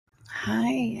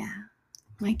Hi,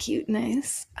 my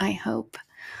cuteness. I hope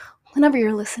whenever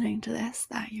you're listening to this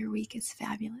that your week is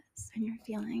fabulous and you're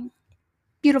feeling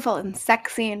beautiful and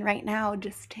sexy. And right now,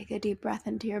 just take a deep breath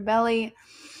into your belly.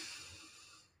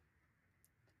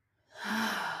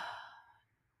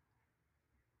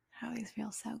 Always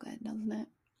feels so good, doesn't it?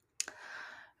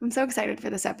 I'm so excited for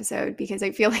this episode because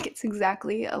I feel like it's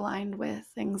exactly aligned with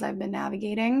things I've been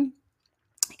navigating.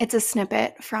 It's a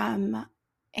snippet from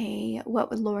a What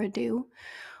Would Laura Do,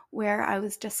 where I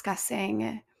was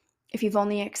discussing if you've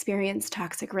only experienced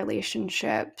toxic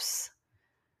relationships,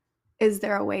 is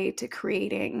there a way to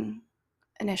creating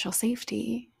initial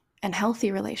safety and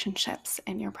healthy relationships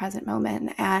in your present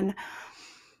moment? And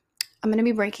I'm going to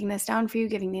be breaking this down for you,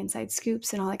 giving the inside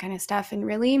scoops and all that kind of stuff. And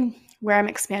really, where I'm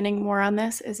expanding more on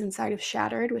this is inside of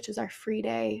Shattered, which is our free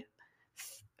day.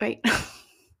 Wait,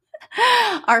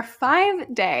 our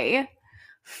 5-day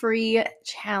free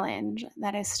challenge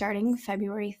that is starting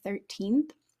February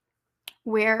 13th.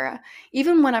 Where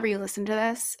even whenever you listen to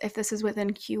this, if this is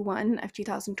within Q1 of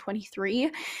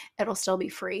 2023, it'll still be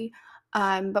free.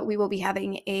 But we will be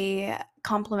having a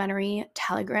complimentary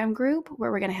Telegram group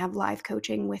where we're going to have live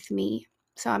coaching with me.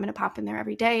 So I'm going to pop in there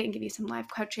every day and give you some live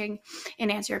coaching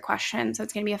and answer your questions. So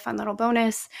it's going to be a fun little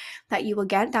bonus that you will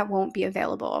get that won't be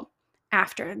available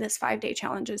after this 5-day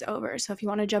challenge is over. So if you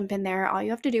want to jump in there, all you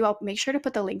have to do, I'll make sure to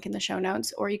put the link in the show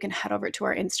notes, or you can head over to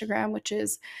our Instagram, which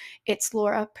is it's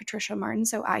Laura Patricia Martin.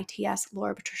 So ITS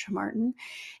Laura Patricia Martin,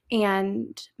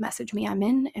 and message me. I'm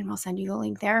in, and we'll send you the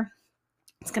link there.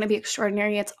 It's going to be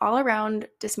extraordinary. It's all around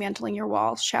dismantling your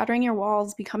walls, shattering your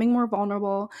walls, becoming more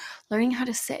vulnerable, learning how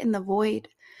to sit in the void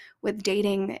with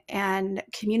dating and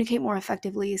communicate more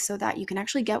effectively so that you can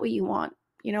actually get what you want.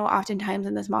 You know, oftentimes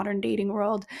in this modern dating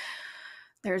world,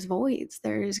 there's voids,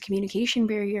 there's communication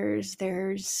barriers,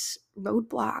 there's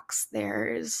roadblocks,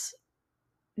 there's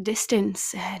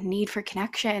distance, need for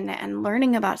connection, and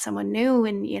learning about someone new.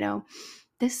 And,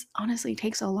 this honestly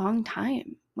takes a long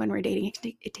time when we're dating.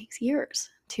 It takes years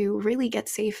to really get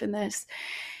safe in this.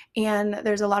 And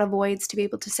there's a lot of voids to be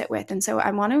able to sit with. And so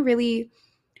I want to really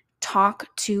talk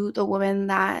to the woman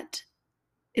that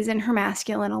is in her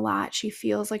masculine a lot. She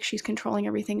feels like she's controlling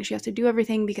everything. She has to do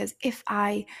everything because if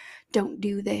I don't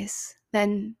do this,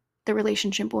 then the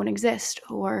relationship won't exist,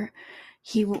 or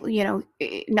he will,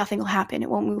 nothing will happen. It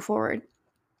won't move forward.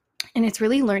 And it's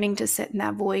really learning to sit in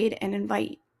that void and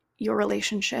invite your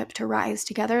relationship to rise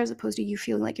together as opposed to you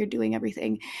feeling like you're doing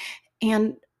everything.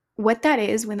 And what that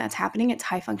is, when that's happening, it's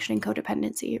high functioning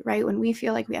codependency, right? When we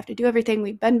feel like we have to do everything,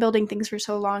 we've been building things for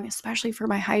so long, especially for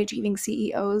my high achieving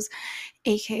CEOs,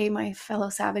 aka my fellow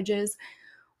savages,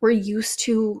 we're used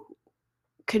to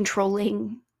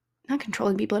not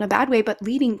controlling people in a bad way, but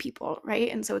leading people,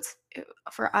 right? And so it's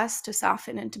for us to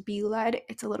soften and to be led,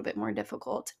 it's a little bit more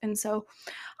difficult. And so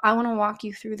I want to walk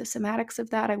you through the somatics of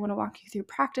that. I want to walk you through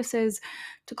practices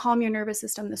to calm your nervous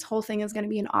system. This whole thing is going to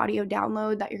be an audio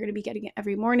download that you're going to be getting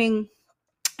every morning.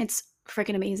 It's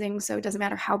freaking amazing. So it doesn't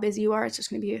matter how busy you are. It's just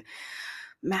going to be a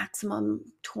maximum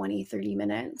 20, 30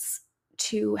 minutes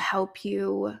to help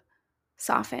you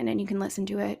soften, and you can listen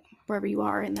to it wherever you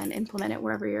are and then implement it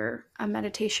wherever your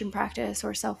meditation practice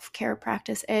or self-care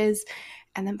practice is,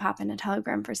 and then pop in a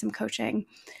Telegram for some coaching.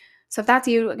 So if that's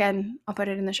you, again, I'll put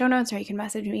it in the show notes or you can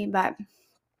message me, but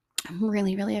I'm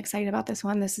really, really excited about this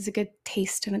one. This is a good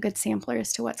taste and a good sampler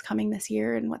as to what's coming this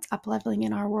year and what's up-leveling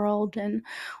in our world and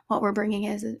what we're bringing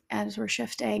as we're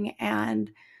shifting.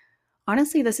 And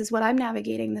honestly, this is what I'm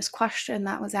navigating, this question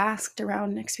that was asked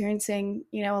around experiencing,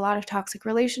 a lot of toxic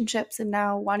relationships and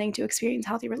now wanting to experience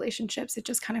healthy relationships. It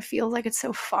just kind of feels like it's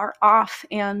so far off.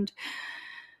 And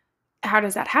how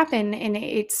does that happen? And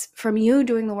it's from you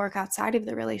doing the work outside of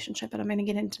the relationship. And I'm going to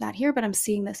get into that here, but I'm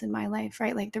seeing this in my life,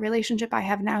 right? Like the relationship I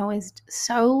have now is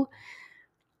so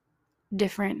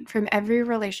different from every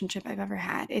relationship I've ever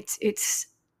had. It's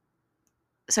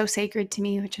so sacred to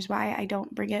me, which is why I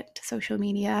don't bring it to social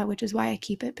media, which is why I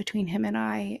keep it between him and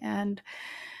I. And,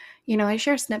 I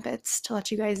share snippets to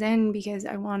let you guys in because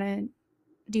I want to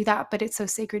do that, but it's so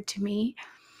sacred to me.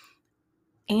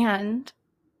 And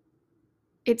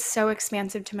it's so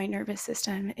expansive to my nervous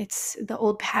system. It's the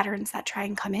old patterns that try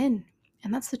and come in.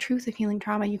 And that's the truth of healing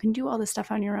trauma. You can do all this stuff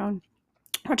on your own,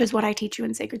 which is what I teach you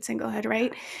in Sacred Singlehood,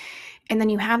 right? And then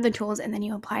you have the tools and then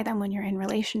you apply them when you're in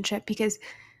relationship because,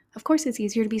 of course, it's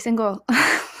easier to be single.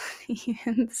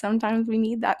 And sometimes we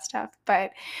need that stuff.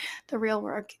 But the real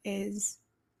work is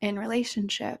in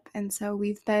relationship. And so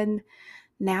we've been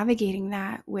navigating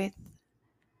that with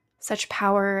such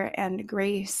power and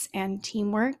grace and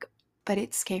teamwork, but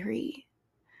it's scary.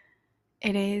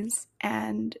 It is.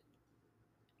 And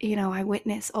I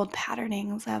witness old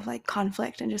patternings of like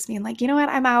conflict and just being like, you know what,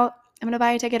 I'm out. I'm going to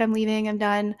buy a ticket. I'm leaving. I'm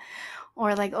done.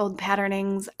 Or like old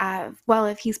patternings of, well,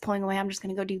 if he's pulling away, I'm just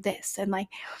going to go do this. And like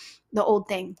the old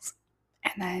things.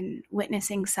 And then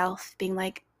witnessing self being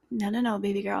like, no,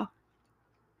 baby girl.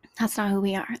 That's not who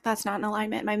we are. That's not in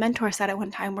alignment. My mentor said at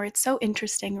one time where it's so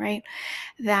interesting, right?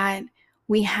 That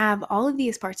we have all of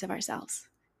these parts of ourselves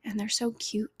and they're so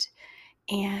cute.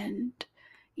 And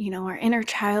our inner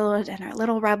child and our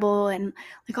little rebel and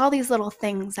like all these little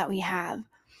things that we have.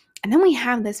 And then we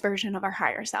have this version of our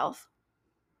higher self,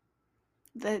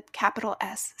 the capital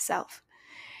S self.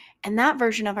 And that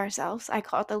version of ourselves, I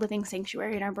call it the living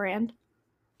sanctuary in our brand.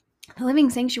 The living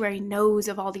sanctuary knows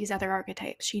of all these other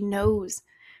archetypes. She knows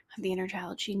of the inner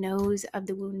child. She knows of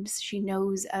the wounds. She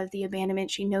knows of the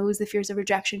abandonment. She knows the fears of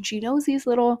rejection. She knows these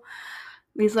little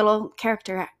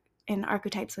character and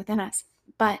archetypes within us.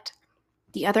 But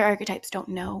the other archetypes don't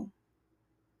know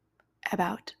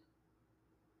about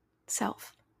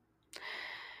self.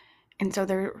 And so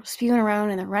they're spewing around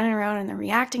and they're running around and they're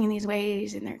reacting in these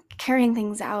ways and they're carrying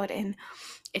things out, and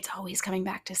it's always coming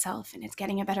back to self, and it's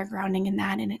getting a better grounding in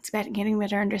that, and it's getting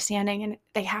better understanding, and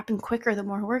they happen quicker the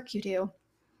more work you do.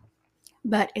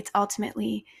 But it's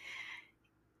ultimately,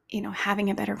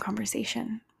 having a better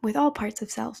conversation with all parts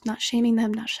of self, not shaming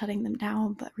them, not shutting them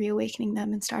down, but reawakening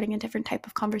them and starting a different type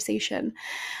of conversation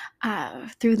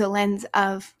through the lens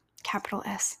of capital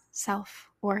S self,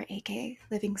 or aka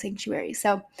living sanctuary.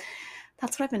 So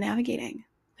that's what I've been navigating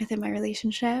within my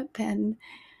relationship, and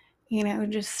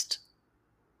just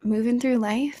moving through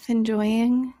life,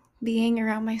 enjoying being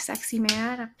around my sexy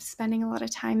man. I'm spending a lot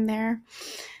of time there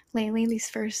lately, these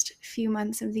first few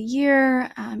months of the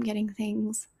year, getting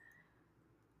things,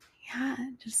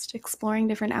 just exploring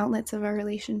different outlets of our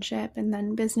relationship. And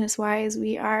then business-wise,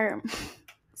 we are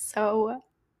so,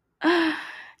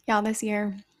 this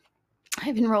year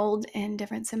I've enrolled in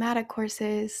different somatic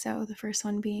courses. So the first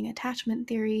one being attachment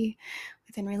theory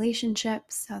within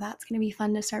relationships. So that's going to be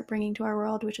fun to start bringing to our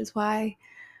world, which is why,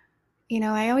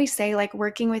 I always say, like,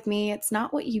 working with me, it's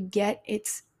not what you get,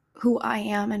 it's who I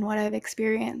am and what I've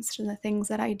experienced and the things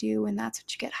that I do. And that's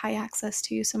what you get high access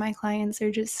to. So my clients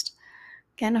are just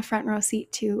getting a front row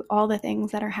seat to all the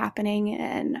things that are happening.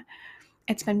 And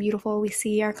it's been beautiful. We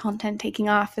see our content taking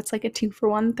off. It's like a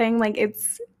 2-for-1 thing. Like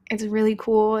it's really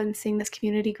cool, and seeing this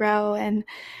community grow, and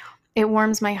it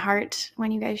warms my heart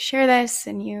when you guys share this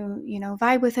and you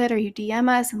vibe with it, or you DM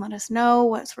us and let us know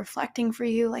what's reflecting for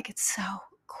you. Like, it's so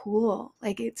cool.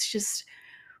 Like, it's just,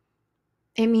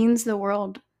 it means the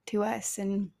world to us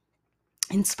and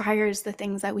inspires the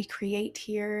things that we create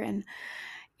here. And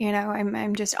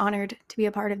I'm just honored to be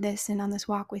a part of this and on this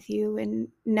walk with you, and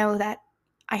know that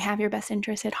I have your best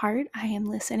interest at heart. I am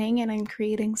listening, and I'm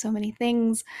creating so many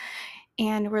things.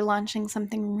 And we're launching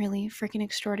something really freaking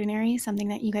extraordinary, something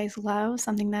that you guys love,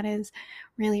 something that is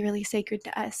really, really sacred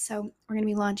to us. So we're going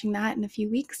to be launching that in a few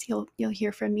weeks. You'll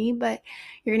hear from me, but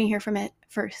you're going to hear from it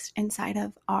first inside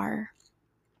of our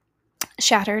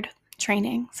Shattered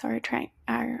training, so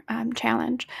our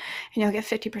challenge. And you'll get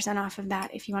 50% off of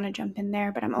that if you want to jump in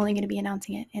there, but I'm only going to be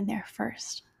announcing it in there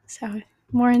first. So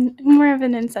more of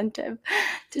an incentive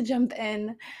to jump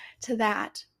in to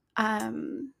that.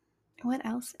 What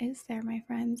else is there, my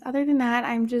friends? Other than that,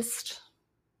 I'm just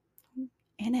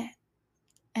in it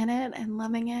and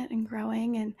loving it and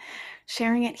growing and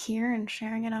sharing it here and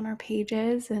sharing it on our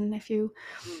pages. And if you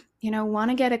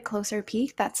want to get a closer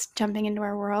peek, that's jumping into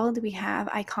our world. We have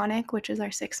Iconic, which is our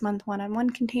 6-month one-on-one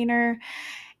container.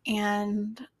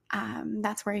 And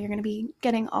that's where you're going to be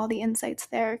getting all the insights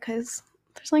there, because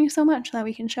there's only so much that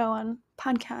we can show on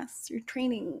podcasts or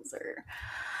trainings or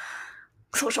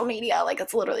social media. Like,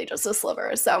 it's literally just a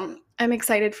sliver. So I'm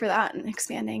excited for that and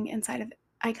expanding inside of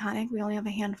Iconic. We only have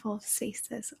a handful of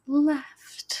spaces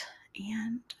left.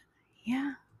 And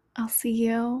I'll see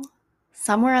you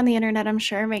somewhere on the internet, I'm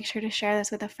sure. Make sure to share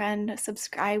this with a friend.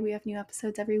 Subscribe. We have new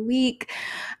episodes every week.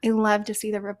 I love to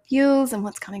see the reviews and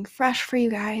what's coming fresh for you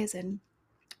guys and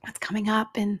what's coming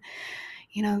up. And,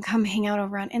 come hang out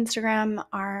over on Instagram.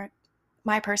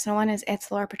 My personal one is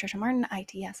It's Laura Patricia Martin,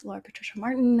 ITS Laura Patricia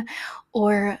Martin,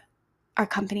 or our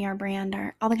company, our brand,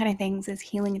 all the kind of things is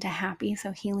Healing to Happy.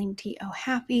 So Healing TO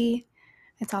Happy.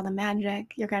 It's all the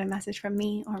magic. You'll get a message from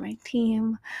me or my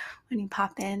team when you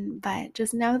pop in. But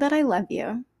just know that I love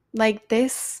you. Like,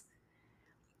 this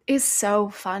is so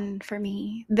fun for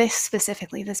me. This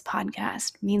specifically, this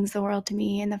podcast means the world to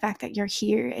me. And the fact that you're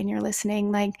here and you're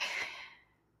listening, like,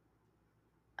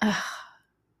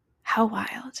 how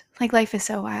wild. Like, life is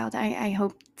so wild. I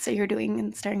hope so you're doing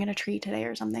and staring at a tree today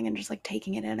or something and just like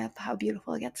taking it in of how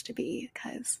beautiful it gets to be,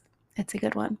 because It's a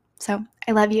good one. So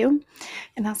I love you,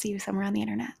 and I'll see you somewhere on the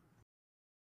internet.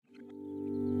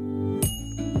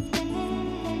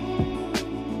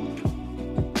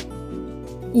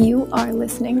 You are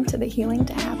listening to the Healing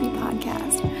to Happy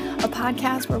podcast, a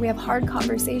podcast where we have hard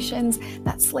conversations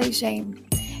that slay shame.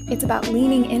 It's about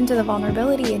leaning into the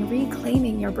vulnerability and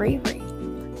reclaiming your bravery.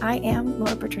 I am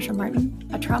Laura Patricia Martin,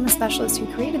 a trauma specialist who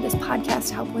created this podcast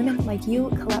to help women like you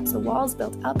collapse the walls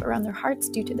built up around their hearts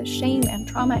due to the shame and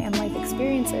trauma and life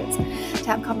experiences, to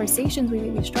have conversations we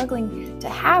may be struggling to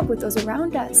have with those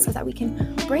around us so that we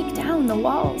can break down the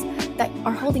walls that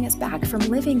are holding us back from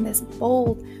living this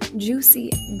bold,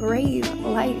 juicy, brave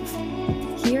life.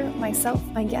 Here, myself,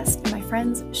 my guests, and my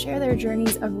friends share their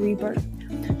journeys of rebirth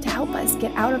to help us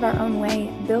get out of our own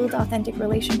way, build authentic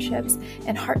relationships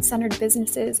and heart-centered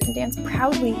businesses, and dance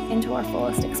proudly into our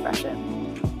fullest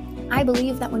expression. I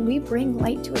believe that when we bring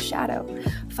light to a shadow,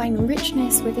 find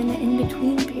richness within the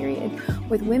in-between period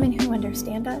with women who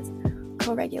understand us,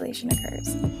 co-regulation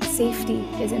occurs, safety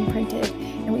is imprinted,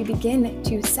 and we begin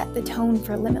to set the tone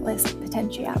for limitless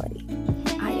potentiality.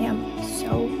 I am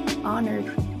so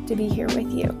honored to be here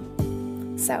with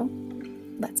you. So,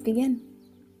 let's begin.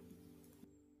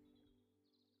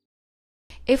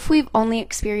 If we've only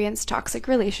experienced toxic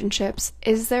relationships,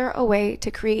 is there a way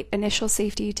to create initial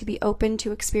safety to be open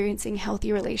to experiencing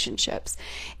healthy relationships?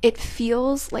 It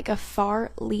feels like a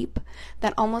far leap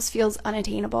that almost feels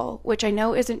unattainable, which I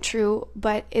know isn't true,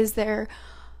 but is there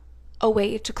a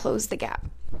way to close the gap?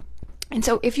 And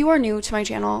so if you are new to my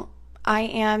channel, I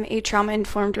am a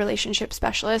trauma-informed relationship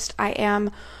specialist. I am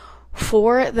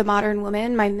for the modern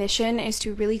woman. My mission is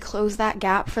to really close that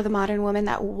gap for the modern woman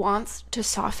that wants to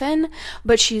soften,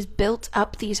 but she's built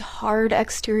up these hard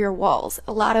exterior walls.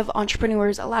 A lot of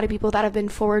entrepreneurs, a lot of people that have been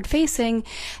forward facing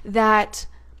that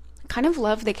kind of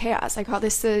love the chaos. I call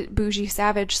this the bougie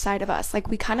savage side of us. Like,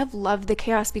 we kind of love the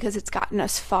chaos because it's gotten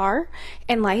us far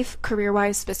in life,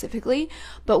 career-wise specifically.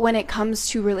 But when it comes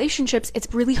to relationships,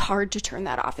 it's really hard to turn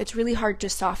that off. It's really hard to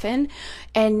soften.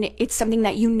 And it's something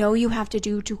that you have to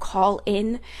do to call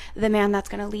in the man that's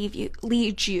going to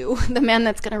lead you, the man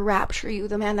that's going to rapture you,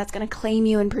 the man that's going to claim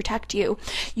you and protect you.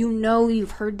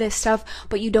 You've heard this stuff,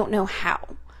 but you don't know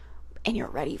how. And you're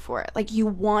ready for it. Like, you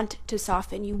want to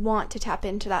soften, you want to tap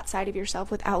into that side of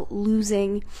yourself without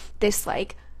losing this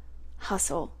like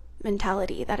hustle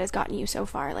mentality that has gotten you so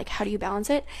far. Like, how do you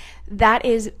balance it? That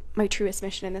is my truest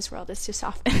mission in this world, is to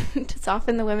soften, to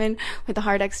soften the women with the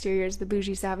hard exteriors, the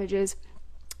bougie savages,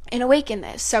 and awaken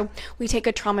this. So we take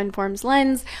a trauma-informed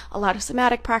lens, a lot of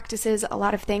somatic practices, a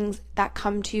lot of things that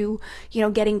come to,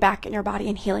 getting back in your body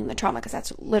and healing the trauma, because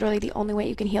that's literally the only way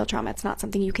you can heal trauma. It's not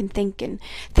something you can think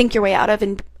your way out of,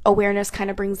 and awareness kind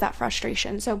of brings that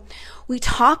frustration. So we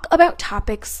talk about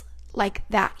topics like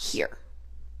that here,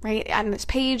 right? On this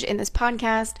page, in this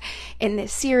podcast, in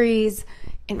this series,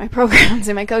 in my programs,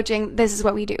 in my coaching, this is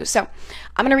what we do. So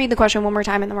I'm going to read the question one more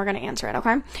time and then we're going to answer it,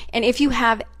 okay? And if you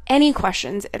have any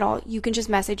questions at all, you can just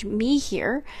message me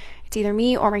here. It's either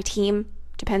me or my team,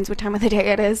 depends what time of the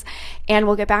day it is, and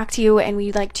we'll get back to you. And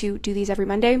we like to do these every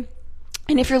Monday.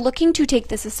 And if you're looking to take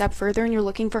this a step further and you're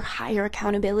looking for higher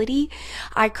accountability,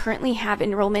 I currently have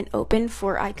enrollment open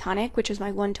for Iconic, which is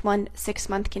my 1-to-1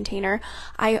 6-month container.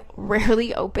 I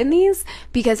rarely open these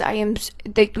because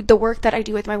the work that I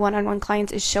do with my one-on-one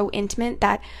clients is so intimate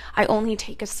that I only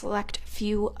take a select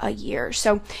few a year.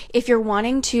 So if you're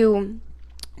wanting to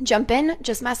jump in,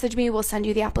 just message me. We'll send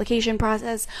you the application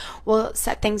process. We'll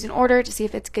set things in order to see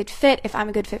if it's a good fit, if I'm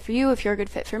a good fit for you, if you're a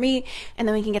good fit for me, and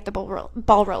then we can get the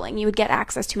ball rolling. You would get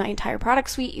access to my entire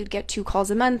product suite. You'd get 2 calls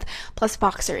a month plus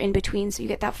Boxer in between, so you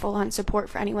get that full-on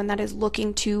support for anyone that is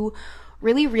looking to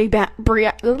really rebrand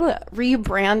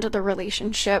the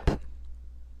relationship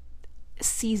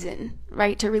season,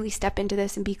 right? To really step into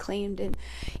this and be claimed. And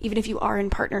even if you are in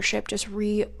partnership, just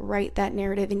rewrite that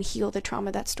narrative and heal the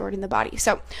trauma that's stored in the body.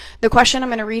 So the question, I'm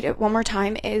going to read it one more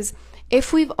time, is: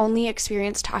 if we've only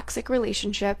experienced toxic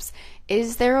relationships,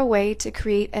 is there a way to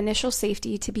create initial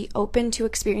safety to be open to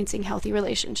experiencing healthy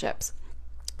relationships?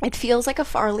 It feels like a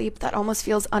far leap that almost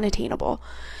feels unattainable,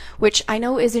 which I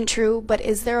know isn't true, but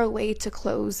is there a way to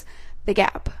close the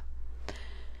gap?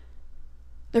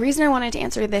 The reason I wanted to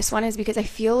answer this one is because I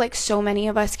feel like so many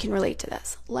of us can relate to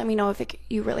this. Let me know if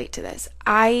you relate to this.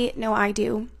 I know I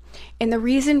do. And the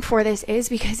reason for this is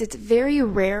because it's very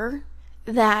rare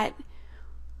that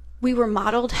we were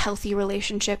modeled healthy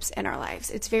relationships in our lives.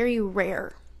 It's very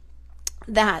rare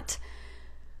that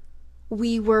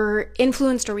we were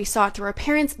influenced or we saw it through our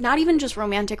parents, not even just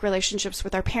romantic relationships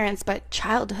with our parents, but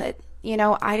childhood, You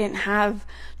know, I didn't have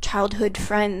childhood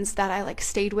friends that I like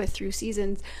stayed with through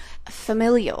seasons.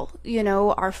 Familial, you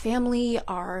know, our family,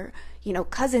 our, you know,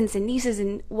 cousins and nieces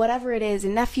and whatever it is,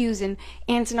 and nephews and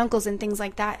aunts and uncles and things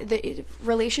like that.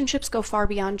 Relationships go far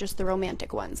beyond just the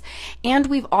romantic ones. And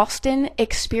we've often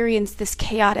experienced this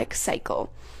chaotic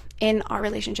cycle in our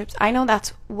relationships. I know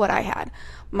that's what I had.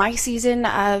 My season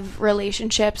of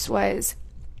relationships was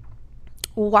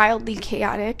wildly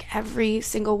chaotic. Every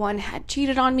single one had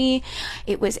cheated on me.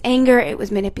 It was anger, it was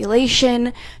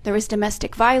manipulation, there was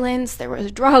domestic violence, there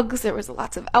was drugs, there was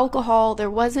lots of alcohol. There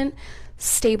wasn't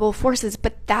stable forces,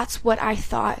 but that's what I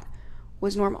thought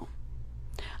was normal.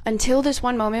 Until this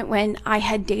one moment when I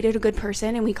had dated a good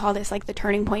person, and we call this like the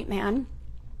turning point man,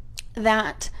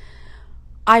 that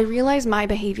I realized my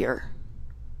behavior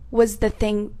was the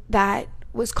thing that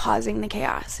was causing the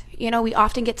chaos. You know, we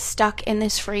often get stuck in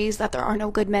this phrase that there are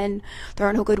no good men, there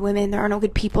are no good women, there are no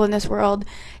good people in this world.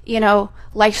 You know,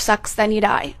 life sucks, then you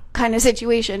die kind of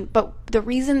situation. But the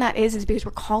reason that is because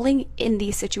we're calling in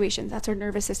these situations. That's our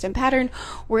nervous system pattern.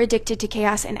 We're addicted to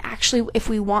chaos. And actually, if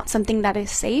we want something that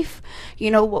is safe,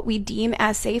 you know, what we deem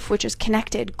as safe, which is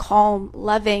connected, calm,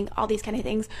 loving, all these kind of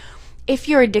things. If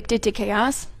you're addicted to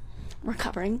chaos,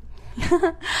 recovering,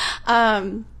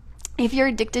 if you're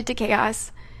addicted to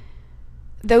chaos,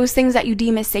 those things that you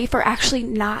deem as safe are actually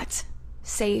not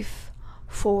safe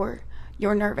for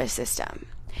your nervous system.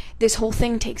 This whole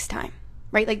thing takes time,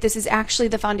 right? Like, this is actually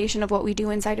the foundation of what we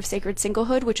do inside of Sacred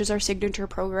Singlehood, which is our signature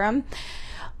program.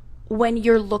 When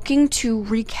you're looking to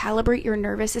recalibrate your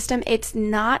nervous system, it's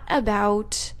not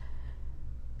about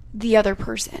the other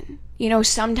person. You know,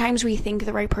 sometimes we think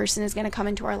the right person is going to come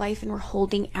into our life and we're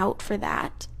holding out for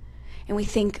that. And we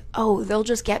think, oh, they'll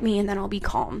just get me and then I'll be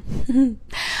calm.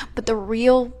 But the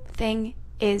real thing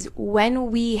is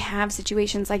when we have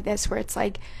situations like this where it's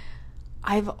like,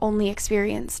 I've only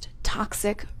experienced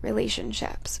toxic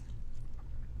relationships.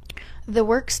 The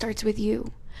work starts with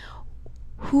you.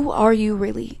 Who are you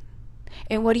really?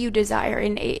 And what do you desire?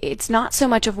 And it's not so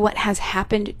much of what has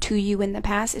happened to you in the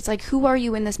past. It's like, who are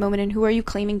you in this moment and who are you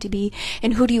claiming to be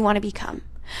and who do you want to become?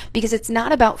 Because it's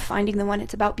not about finding the one,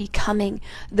 it's about becoming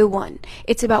the one.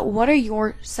 It's about what are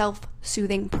your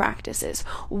self-soothing practices?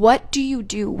 What do you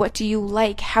do? What do you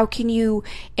like? How can you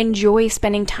enjoy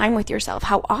spending time with yourself?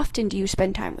 How often do you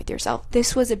spend time with yourself?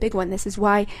 This was a big one. This is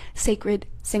why Sacred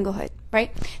Singlehood,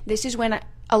 right? This is when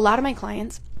a lot of my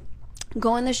clients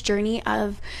go on this journey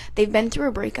of they've been through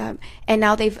a breakup and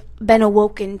now they've been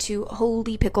awoken to,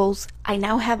 holy pickles, I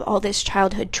now have all this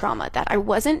childhood trauma that I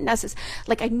wasn't necessarily,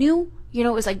 like I knew, you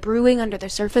know, it was like brewing under the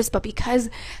surface, but because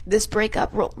this breakup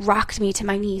rocked me to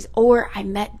my knees, or I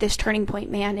met this turning point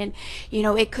man and, you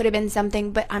know, it could have been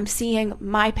something, but I'm seeing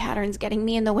my patterns getting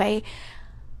me in the way.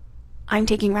 I'm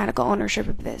taking radical ownership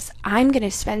of this. I'm going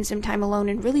to spend some time alone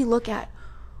and really look at,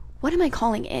 what am I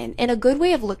calling in? And a good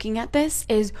way of looking at this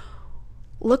is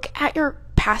look at your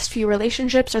past few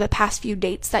relationships or the past few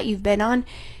dates that you've been on,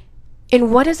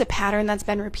 and what is a pattern that's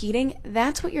been repeating?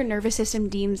 That's what your nervous system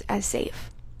deems as safe,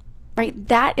 right?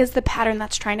 That is the pattern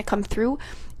that's trying to come through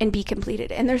and be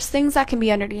completed. And there's things that can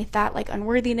be underneath that, like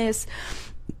unworthiness,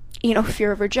 you know,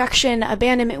 fear of rejection,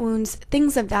 abandonment wounds,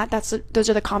 things of that. Those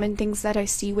are the common things that I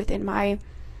see within my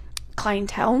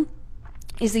clientele,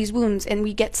 is these wounds. And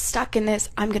we get stuck in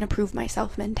this, I'm going to prove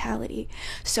myself mentality.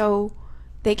 So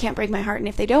they can't break my heart. And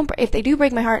if they do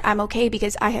break my heart, I'm okay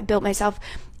because I have built myself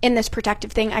in this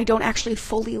protective thing. I don't actually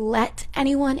fully let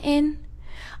anyone in.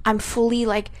 I'm fully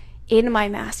like in my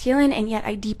masculine, and yet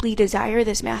I deeply desire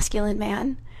this masculine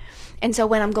man. And so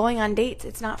when I'm going on dates,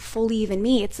 it's not fully even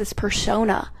me. It's this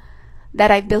persona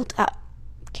that I've built up.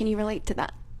 Can you relate to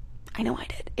that? I know I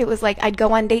did. It was like I'd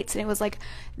go on dates and it was like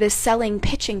this selling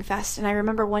pitching fest. And I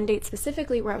remember one date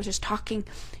specifically where I was just talking.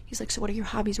 He's like, so what are your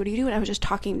hobbies? What do you do? And I was just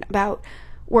talking about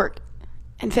work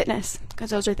and fitness,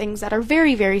 because those are things that are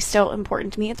very, very still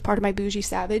important to me. It's part of my bougie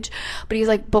savage. But he's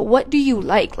like, but what do you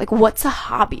like? Like, what's a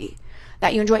hobby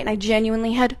that you enjoy? And I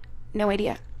genuinely had no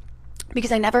idea,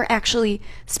 because I never actually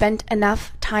spent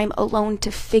enough time alone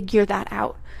to figure that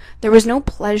out. There was no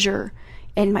pleasure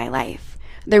in my life.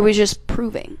 There was just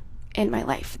proving in my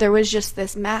life. There was just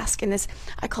this mask and this,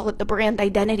 I call it the brand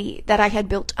identity that I had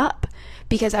built up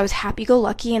because I was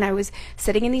happy-go-lucky and I was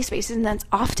sitting in these spaces. And that's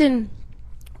often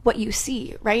what you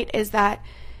see, right? Is that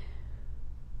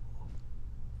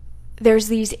there's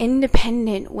these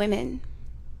independent women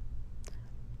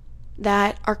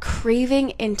that are craving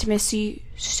intimacy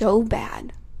so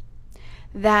bad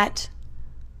that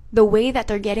the way that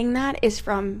they're getting that is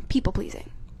from people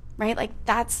pleasing, right? Like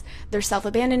they're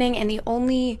self-abandoning, and the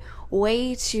only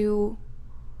way to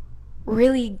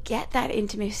really get that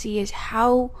intimacy is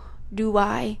how do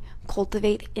I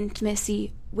cultivate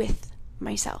intimacy with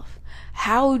myself?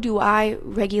 How do I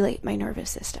regulate my nervous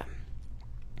system?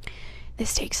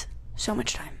 This takes so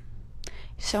much time.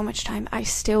 So much time. I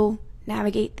still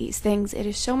navigate these things. It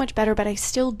is so much better, but I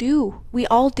still do. We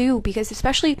all do, because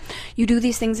especially you do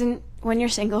these things when you're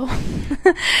single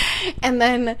and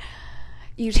then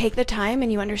you take the time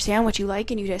and you understand what you like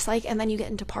and you dislike, and then you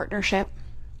get into partnership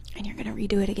and you're going to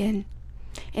redo it again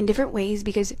in different ways,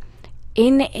 because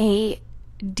in a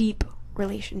deep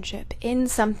relationship, in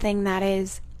something that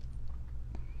is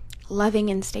loving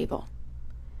and stable,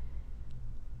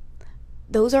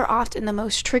 those are often the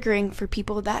most triggering for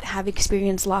people that have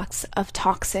experienced lots of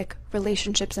toxic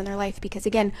relationships in their life, because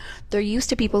again, they're used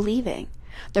to people leaving.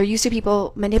 They're used to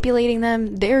people manipulating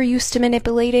them. They're used to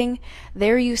manipulating.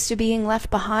 They're used to being left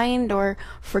behind or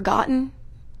forgotten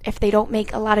if they don't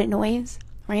make a lot of noise,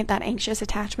 right? That anxious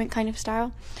attachment kind of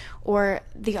style, or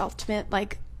the ultimate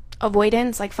like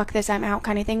avoidance, like fuck this, I'm out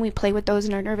kind of thing. We play with those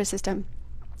in our nervous system.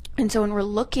 And so when we're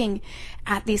looking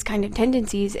at these kind of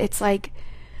tendencies, it's like,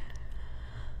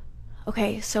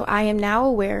 okay, so I am now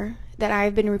aware that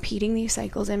I've been repeating these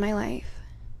cycles in my life.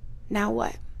 Now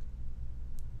what?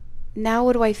 Now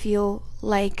what do I feel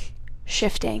like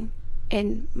shifting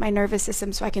in my nervous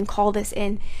system so I can call this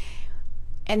in?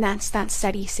 And that's that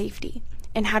steady safety.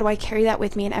 And how do I carry that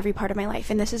with me in every part of my life?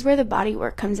 And this is where the body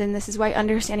work comes in. This is why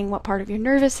understanding what part of your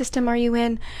nervous system are you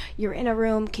in. You're in a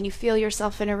room. Can you feel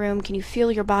yourself in a room? Can you feel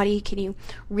your body? Can you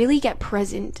really get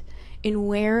present in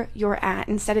where you're at,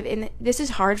 instead of in this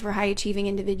is hard for high achieving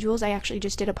individuals. I actually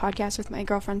just did a podcast with my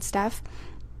girlfriend Steph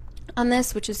on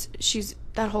this,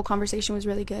 that whole conversation was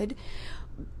really good.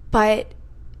 But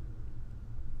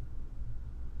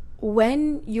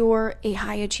when you're a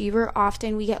high achiever,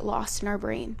 often we get lost in our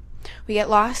brain. We get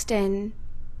lost in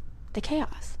the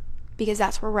chaos, because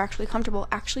that's where we're actually comfortable.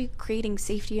 Actually creating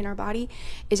safety in our body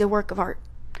is a work of art.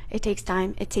 It takes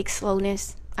time. It takes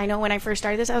slowness. I know when I first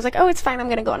started this, I was like, oh, it's fine. I'm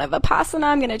going to go on a Vipassana.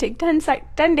 I'm going to take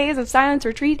 10 days of silence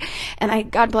retreat. And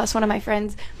God bless one of my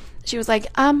friends. She was like,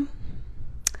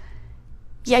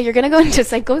 yeah, you're going to go into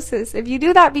psychosis if you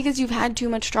do that, because you've had too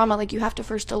much trauma. Like, you have to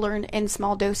first learn in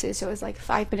small doses. So it was like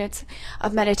 5 minutes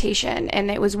of meditation,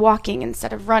 and it was walking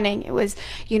instead of running. It was,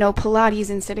 Pilates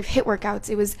instead of HIIT workouts.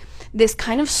 It was this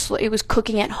kind of, it was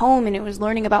cooking at home, and it was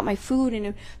learning about my food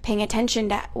and paying attention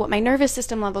to what my nervous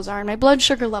system levels are and my blood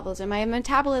sugar levels and my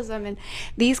metabolism and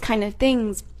these kind of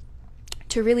things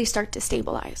to really start to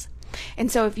stabilize.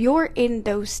 And so if you're in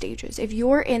those stages, if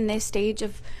you're in this stage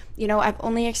of, I've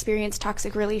only experienced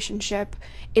toxic relationship,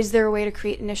 is there a way to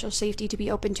create initial safety to be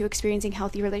open to experiencing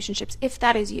healthy relationships? If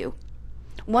that is you,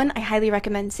 one, I highly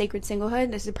recommend Sacred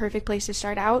Singlehood. This is a perfect place to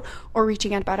start out, or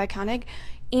reaching out about Iconic,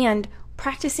 and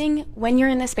practicing when you're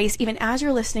in this space, even as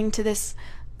you're listening to this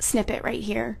snippet right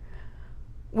here.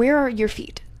 Where are your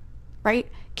feet, right?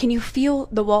 Can you feel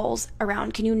the walls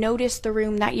around? Can you notice the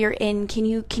room that you're in? Can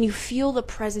you feel the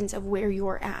presence of where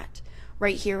you're at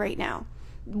right here, right now?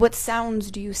 What sounds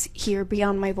do you hear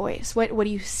beyond my voice? What do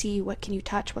you see? What can you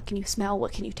touch? What can you smell?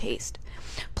 What can you taste?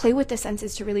 Play with the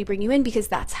senses to really bring you in, because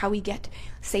that's how we get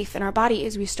safe in our body,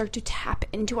 is we start to tap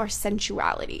into our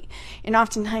sensuality. And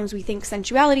oftentimes we think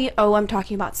sensuality, oh, I'm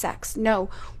talking about sex. No,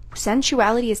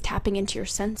 sensuality is tapping into your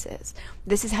senses.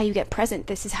 This is how you get present.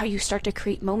 This is how you start to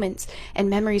create moments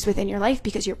and memories within your life,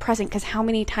 because you're present. Because how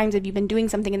many times have you been doing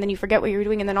something and then you forget what you're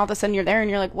doing, and then all of a sudden you're there and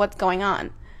you're like, what's going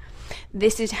on?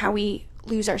 This is how we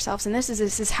lose ourselves, and this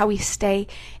is how we stay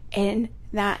in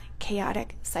that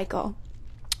chaotic cycle.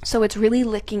 So it's really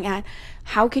looking at,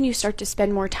 how can you start to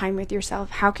spend more time with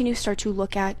yourself? How can you start to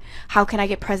look at, how can I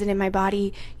get present in my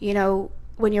body?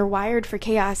 When you're wired for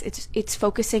chaos, it's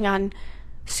focusing on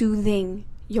soothing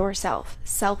yourself,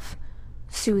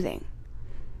 self-soothing.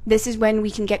 This is when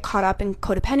we can get caught up in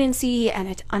codependency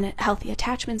and unhealthy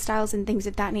attachment styles and things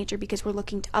of that nature, because we're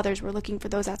looking to others, we're looking for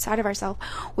those outside of ourselves,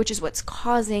 which is what's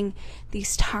causing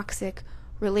these toxic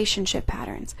relationship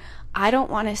patterns. I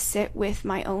don't want to sit with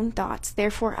my own thoughts,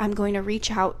 therefore I'm going to reach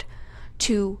out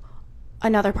to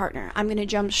another partner. I'm going to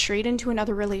jump straight into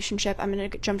another relationship. I'm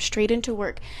going to jump straight into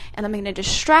work, and I'm going to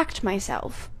distract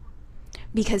myself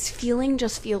because feeling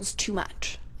just feels too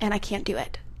much and I can't do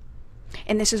it.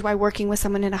 And this is why working with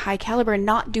someone in a high caliber and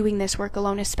not doing this work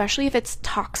alone, especially if it's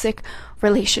toxic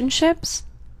relationships,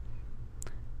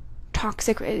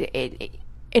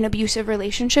 in abusive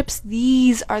relationships,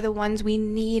 these are the ones we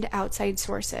need outside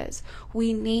sources.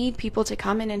 We need people to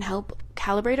come in and help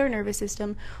calibrate our nervous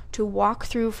system, to walk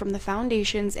through from the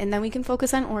foundations, and then we can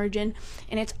focus on origin.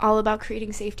 And it's all about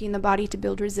creating safety in the body to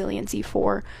build resiliency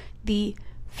for the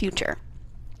future.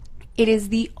 It is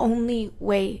the only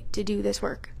way to do this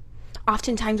work.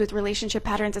 oftentimes with relationship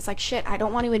patterns, it's like, shit, I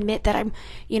don't want to admit that I'm,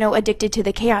 addicted to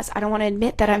the chaos. I don't want to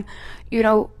admit that I'm,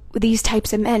 these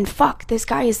types of men. Fuck, this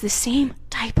guy is the same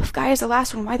type of guy as the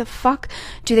last one. Why the fuck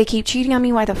do they keep cheating on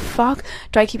me? Why the fuck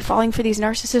do I keep falling for these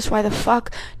narcissists? Why the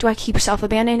fuck do I keep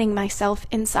self-abandoning myself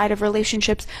inside of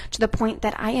relationships to the point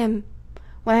that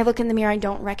when I look in the mirror, I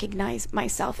don't recognize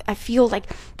myself. I feel like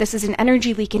this is an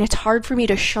energy leak, and it's hard for me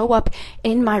to show up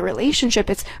in my relationship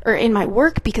or in my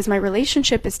work, because my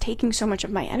relationship is taking so much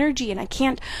of my energy, and I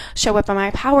can't show up in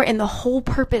my power. And the whole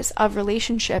purpose of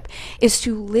relationship is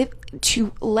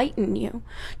to lighten you,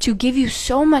 to give you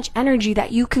so much energy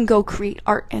that you can go create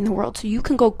art in the world, so you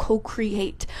can go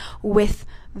co-create with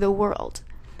the world.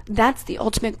 That's the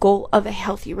ultimate goal of a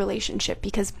healthy relationship,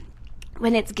 because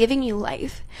when it's giving you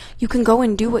life, you can go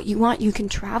and do what you want. You can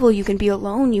travel. You can be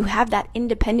alone. You have that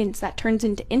independence that turns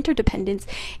into interdependence,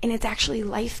 and it's actually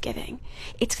life-giving.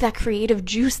 It's that creative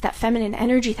juice, that feminine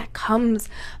energy that comes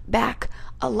back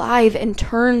alive and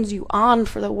turns you on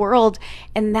for the world.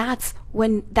 And that's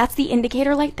the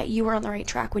indicator light that you are on the right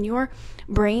track. When your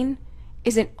brain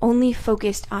isn't only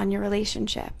focused on your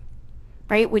relationship,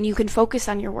 right? When you can focus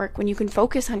on your work, when you can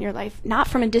focus on your life, not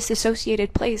from a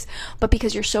disassociated place, but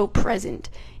because you're so present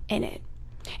in it.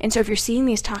 And so if you're seeing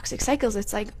these toxic cycles,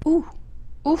 it's like, ooh,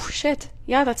 shit.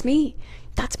 Yeah, that's me.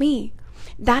 That's me.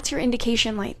 That's your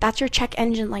indication light. That's your check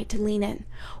engine light to lean in.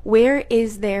 Where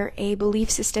is there a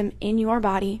belief system in your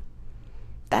body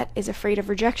that is afraid of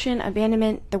rejection,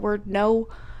 abandonment, the word no,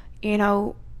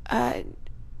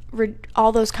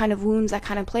 all those kind of wounds that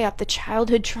kind of play up, the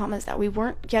childhood traumas that we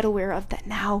weren't yet aware of that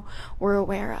now we're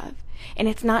aware of. And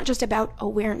it's not just about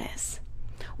awareness.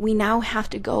 We now have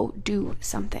to go do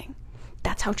something.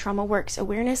 That's how trauma works.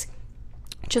 Awareness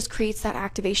just creates that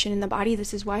activation in the body.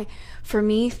 This is why, for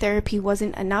me, therapy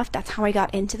wasn't enough. That's how I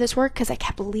got into this work, because I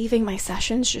kept leaving my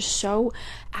sessions just so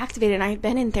activated. And I had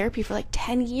been in therapy for like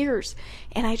 10 years,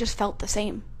 and I just felt the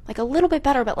same. Like a little bit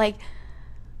better, but like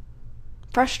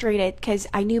frustrated because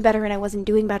I knew better and I wasn't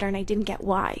doing better, and I didn't get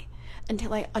why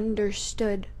until I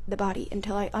understood the body,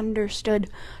 until I understood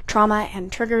trauma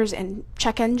and triggers and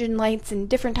check engine lights and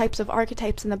different types of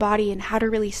archetypes in the body, and how to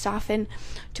really soften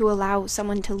to allow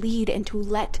someone to lead and to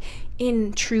let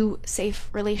in true safe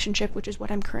relationship, which is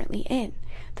what I'm currently in.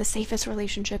 The safest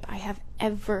relationship I have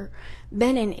ever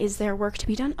been in. Is there work to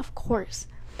be done? Of course.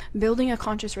 Building a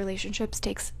conscious relationship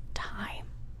takes time.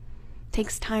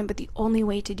 But the only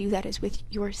way to do that is with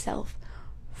yourself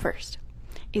first,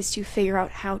 is to figure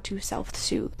out how to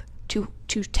self-soothe, to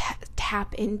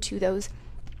tap into those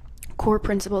core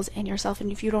principles in yourself.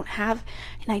 And if you don't have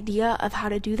an idea of how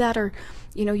to do that, or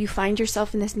you find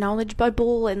yourself in this knowledge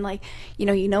bubble and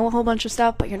you know a whole bunch of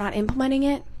stuff but you're not implementing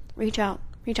it, reach out.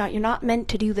 You're not meant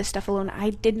to do this stuff alone.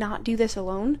 I did not do this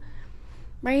alone,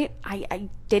 right? I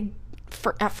did.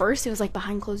 At first, it was like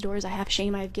behind closed doors. I have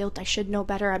shame, I have guilt, I should know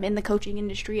better. I'm in the coaching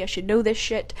industry, I should know this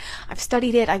shit. I've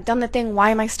studied it, I've done the thing. Why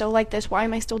am I still like this? Why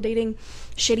am I still dating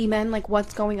shitty men? Like,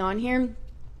 what's going on here?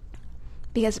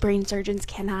 Because brain surgeons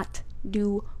cannot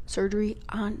do surgery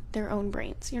on their own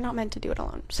brains. You're not meant to do it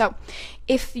alone. So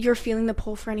if you're feeling the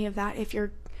pull for any of that, if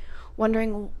you're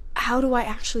wondering, how do I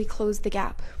actually close the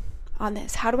gap on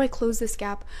this? How do I close this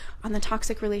gap on the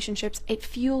toxic relationships? It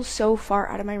feels so far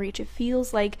out of my reach. It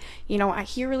feels like, I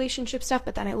hear relationship stuff,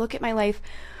 but then I look at my life.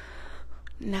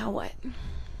 Now what?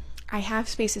 I have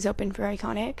spaces open for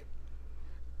Iconic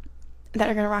that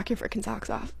are going to rock your freaking socks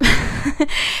off.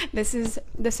 This is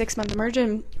the 6-month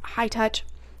immersion, high touch,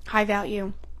 high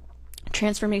value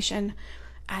transformation.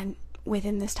 And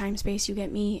within this time space, you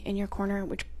get me in your corner,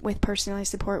 with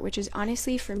personalized support, which is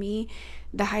honestly, for me,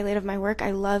 the highlight of my work. I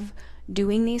love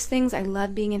doing these things. I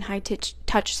love being in high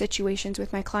touch situations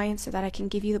with my clients, so that I can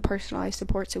give you the personalized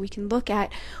support, so we can look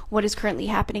at what is currently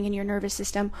happening in your nervous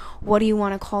system. What do you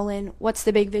want to call in? What's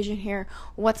the big vision here?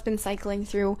 What's been cycling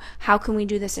through? How can we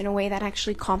do this in a way that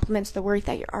actually complements the work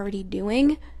that you're already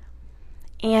doing,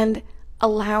 and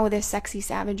allow this sexy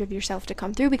savage of yourself to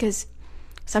come through? Because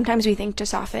sometimes we think to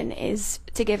soften is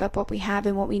to give up what we have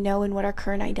and what we know and what our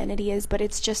current identity is, but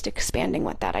it's just expanding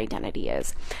what that identity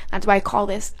is. That's why I call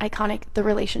this Iconic the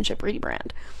relationship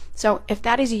rebrand. So if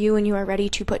that is you and you are ready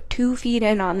to put 2 feet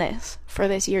in on this for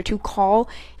this year, to call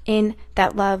in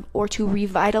that love, or to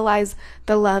revitalize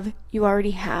the love you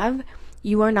already have,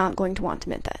 you are not going to want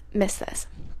to miss this.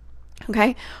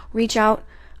 Okay? Reach out.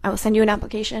 I will send you an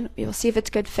application. We will see if it's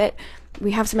a good fit.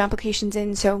 We have some applications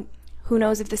in, so who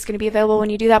knows if this is going to be available when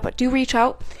you do that, but do reach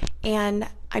out, and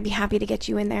I'd be happy to get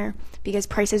you in there, because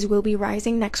prices will be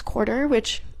rising next quarter,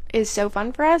 which is so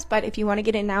fun for us. But if you want to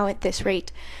get in now at this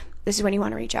rate, this is when you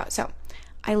want to reach out. So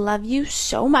I love you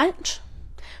so much.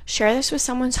 share this with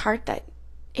someone's heart that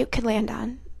it could land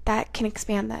on, that can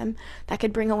expand them, that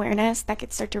could bring awareness, that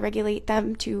could start to regulate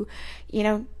them to,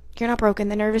 you're not broken.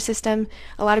 The nervous system,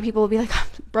 a lot of people will be like, I'm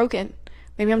broken.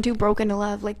 Maybe I'm too broken to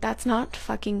love. Like, that's not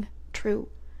fucking true.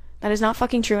 That is not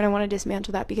fucking true, and I want to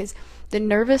dismantle that, because the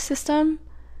nervous system,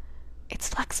 it's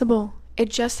flexible. You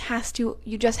just have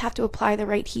to apply the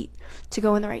right heat to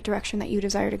go in the right direction that you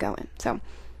desire to go in. So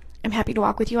I'm happy to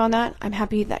walk with you on that. I'm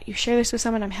happy that you share this with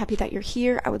someone. I'm happy that you're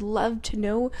here. I would love to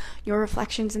know your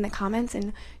reflections in the comments,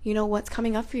 and what's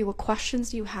coming up for you. What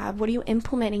questions do you have? What are you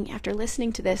implementing after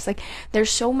listening to this? Like,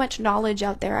 there's so much knowledge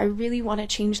out there. I really want to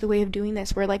change the way of doing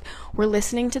this, where we're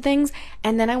listening to things,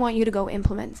 and then I want you to go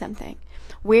implement something.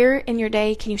 Where in your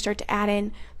day can you start to add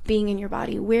in being in your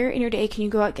body? Where in your day can you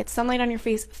go out, get sunlight on your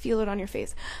face, feel it on your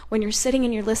face? When you're sitting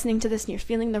and you're listening to this and you're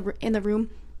feeling in the room,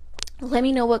 let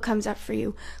me know what comes up for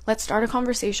you. Let's start a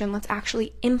conversation. Let's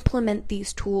actually implement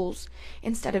these tools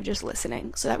instead of just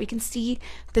listening, so that we can see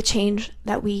the change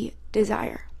that we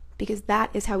desire. Because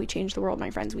that is how we change the world, my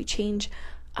friends. We change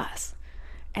us.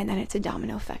 And then it's a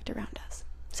domino effect around us.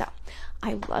 So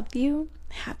I love you.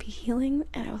 Happy healing.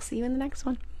 And I will see you in the next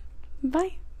one.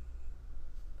 Bye.